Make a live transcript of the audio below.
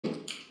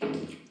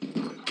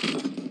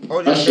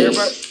Oh, this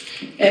airbrush?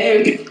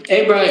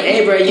 Hey,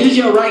 bro, use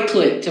your right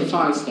click to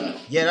find stuff.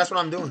 Yeah, that's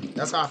what I'm doing.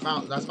 That's how I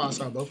found. That's how I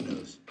saw both of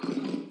those.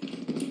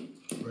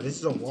 Bro, this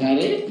is a wall. Is that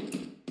it?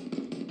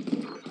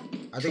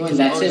 I think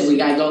That's it. We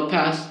gotta go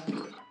past.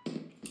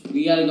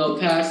 We gotta go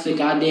past the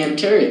goddamn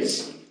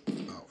turrets.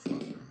 Oh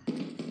fuck.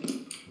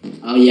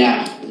 Oh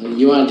yeah.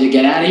 You wanted to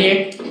get out of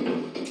here?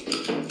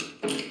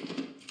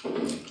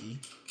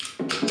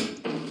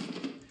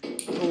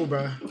 Oh,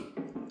 bro.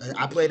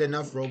 I played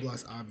enough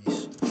Roblox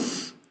obbies.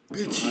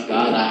 Bitch. Oh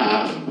God, I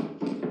have.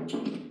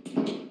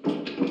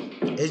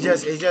 It's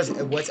just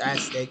what's at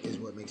stake is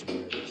what makes me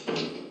nervous.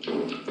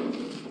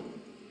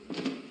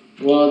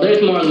 Well,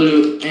 there's more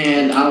loot,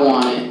 and I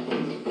want it.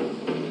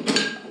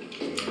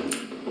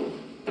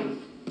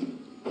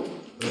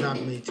 It's not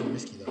made too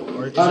risky though.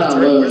 Or is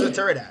where's the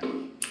turret at?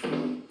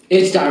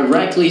 It's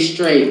directly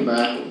straight,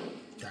 bruh.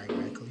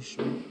 Directly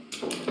straight.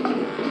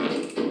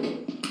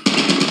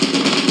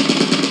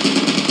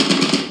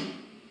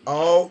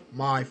 Oh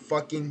my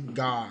fucking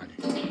god.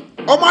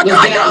 Oh my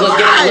god, you're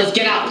alive! Let's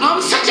get out.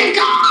 I'm such a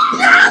god!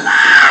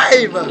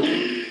 You're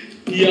alive!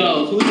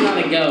 Yo, who's not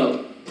a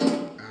goat?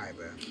 Alright,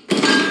 bro.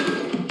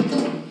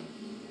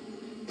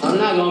 I'm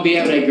not gonna be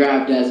able to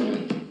grab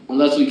Desmond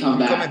unless we come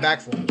back. I'm coming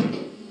back for him.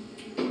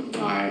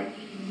 Alright.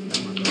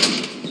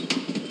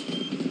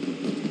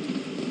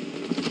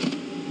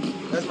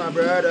 That's my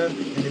brother.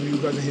 And if you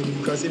cousin him,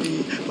 you cousin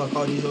me. Fuck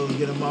all these hoes,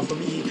 get them off of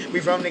me. We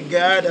from the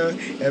gutter.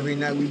 Every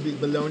night we be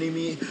baloney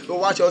me. But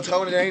watch your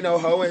tone, there ain't no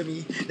hoe in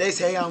me. They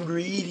say I'm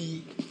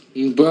greedy.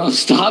 Bro,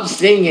 stop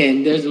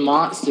singing. There's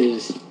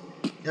monsters.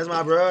 That's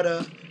my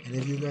brother. And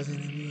if you cousin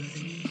him, you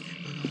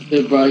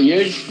cousin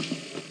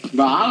me.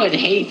 Bro, I would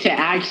hate to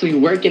actually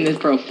work in this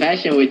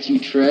profession with you,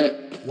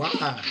 Trip. Why?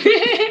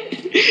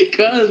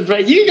 Cause, bro,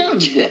 you gonna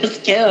get us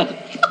killed.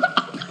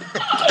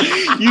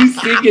 You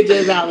singing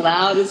this out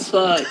loud as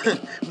fuck.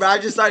 Bro, I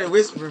just started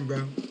whispering,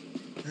 bro.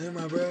 Hey,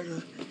 my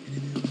brother.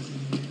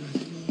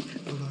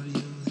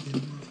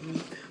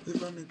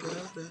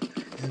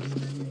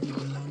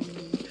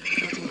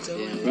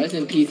 Yeah, rest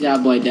in peace,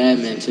 that boy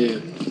Desmond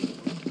too.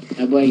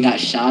 That boy got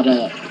shot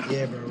up.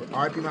 Yeah, bro.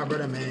 RP my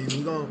brother, man.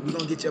 We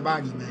gonna get your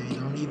body, man.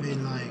 Don't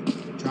even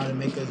like try to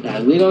make us.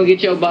 Nah, we gonna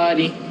get your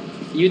body.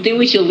 You think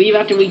we should leave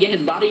after we get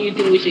his body? You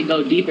think we should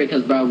go deeper?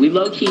 Cause, bro, we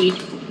low key.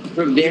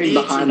 We're very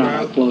behind on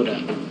our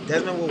quota.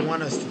 Desmond will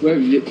want us to.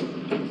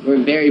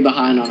 We're very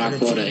behind on our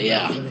quota,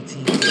 yeah.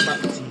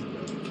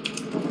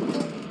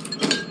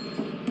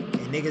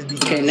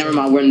 Okay, never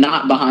mind. We're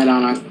not behind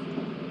on our.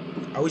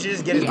 Oh, we should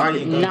just get his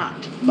body. We're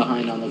not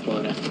behind on the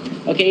quota.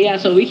 Okay, yeah.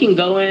 So we can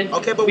go in.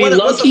 Okay, but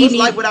what's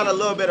life without a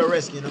little bit of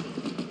risk, you know?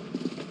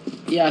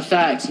 Yeah,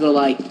 facts. But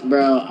like,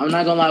 bro, I'm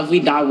not gonna lie. If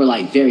we die, we're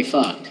like very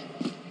fucked.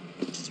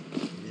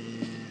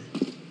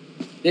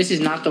 This is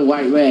not the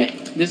right way.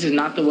 This is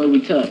not the way we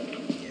took.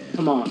 Yeah.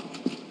 Come on.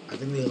 I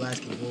think the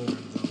Alaskan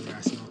bullworms over there.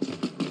 I smell them.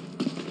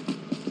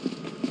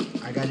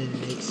 I got an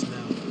innate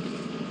smell.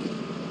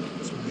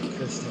 It's my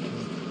curse technique.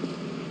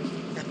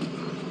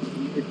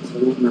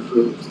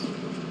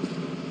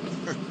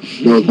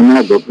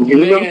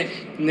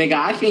 Nigga,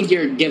 I think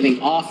you're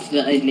giving off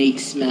the innate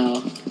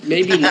smell.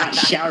 Maybe not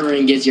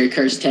showering is your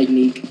curse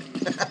technique.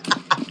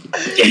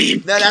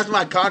 No, that's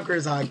my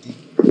conqueror's hockey.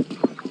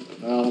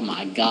 Oh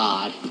my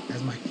god.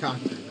 That's my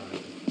conqueror's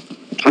hockey.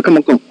 How come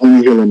I can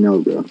only hear now,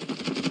 bro?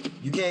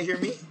 You can't hear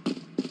me?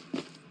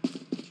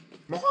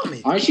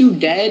 Mohammed. Aren't you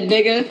dead,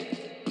 nigga?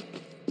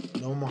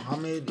 No,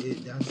 Mohammed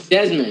is that's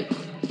Desmond.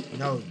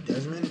 No,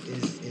 Desmond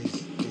is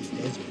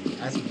Desmond.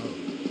 That's Mo.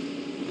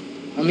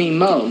 I mean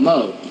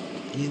Mo.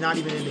 He's not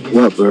even in the game.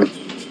 What, bro?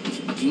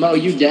 Mo,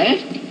 you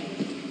dead?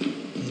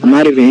 I'm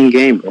not even in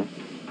game, bro.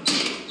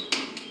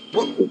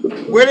 What?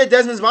 Where did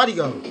Desmond's body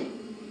go?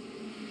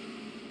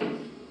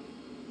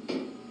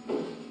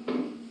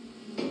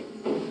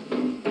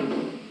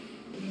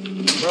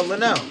 Bro,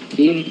 Linnell.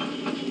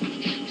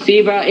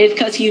 See, bro, it's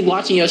because he's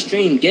watching your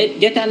stream. Get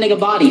that nigga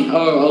body.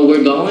 Oh,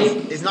 we're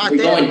going? It's not we're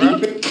there, going bro.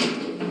 deeper?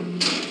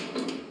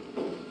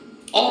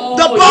 Oh,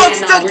 the bugs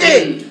took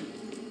it!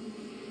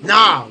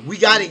 Nah, we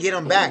gotta get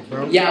him back,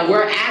 bro. Yeah,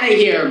 we're out of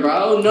here,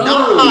 bro. No.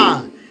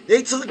 Nah,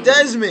 they took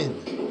Desmond.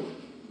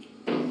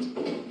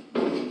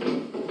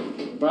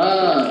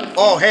 Bruh.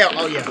 Oh, hell.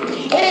 Oh, yeah.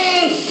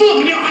 Oh,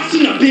 fuck, no, I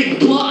seen a big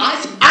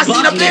blood. I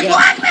seen a big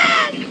black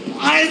man.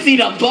 I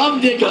seen a bum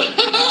nigga.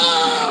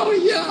 Oh,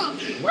 yeah.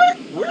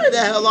 Where the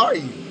hell are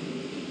you?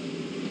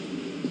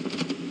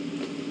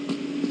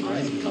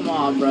 Come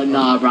on, bro.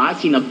 Nah, bro. I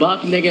seen a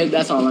buff nigga.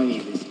 That's all I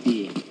need to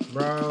see.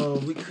 Bro,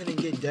 we couldn't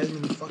get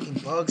Desmond. The fucking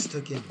bugs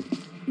took him.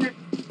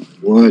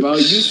 What? Bro,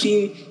 you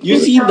see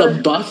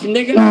the buff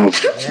nigga?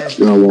 Yes.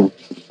 No.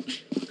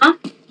 Huh?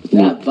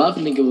 That buff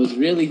nigga was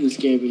really who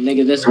scared me,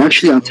 nigga. This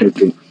Actually, I'll take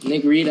it.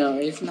 Negrito,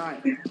 it's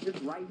not.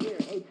 It's right here.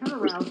 Hey, turn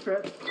around,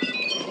 Trip.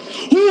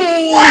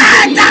 What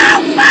the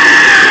fuck?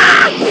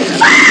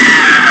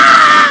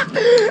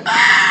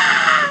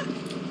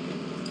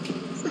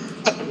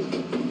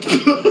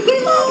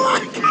 Oh my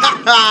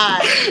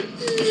god!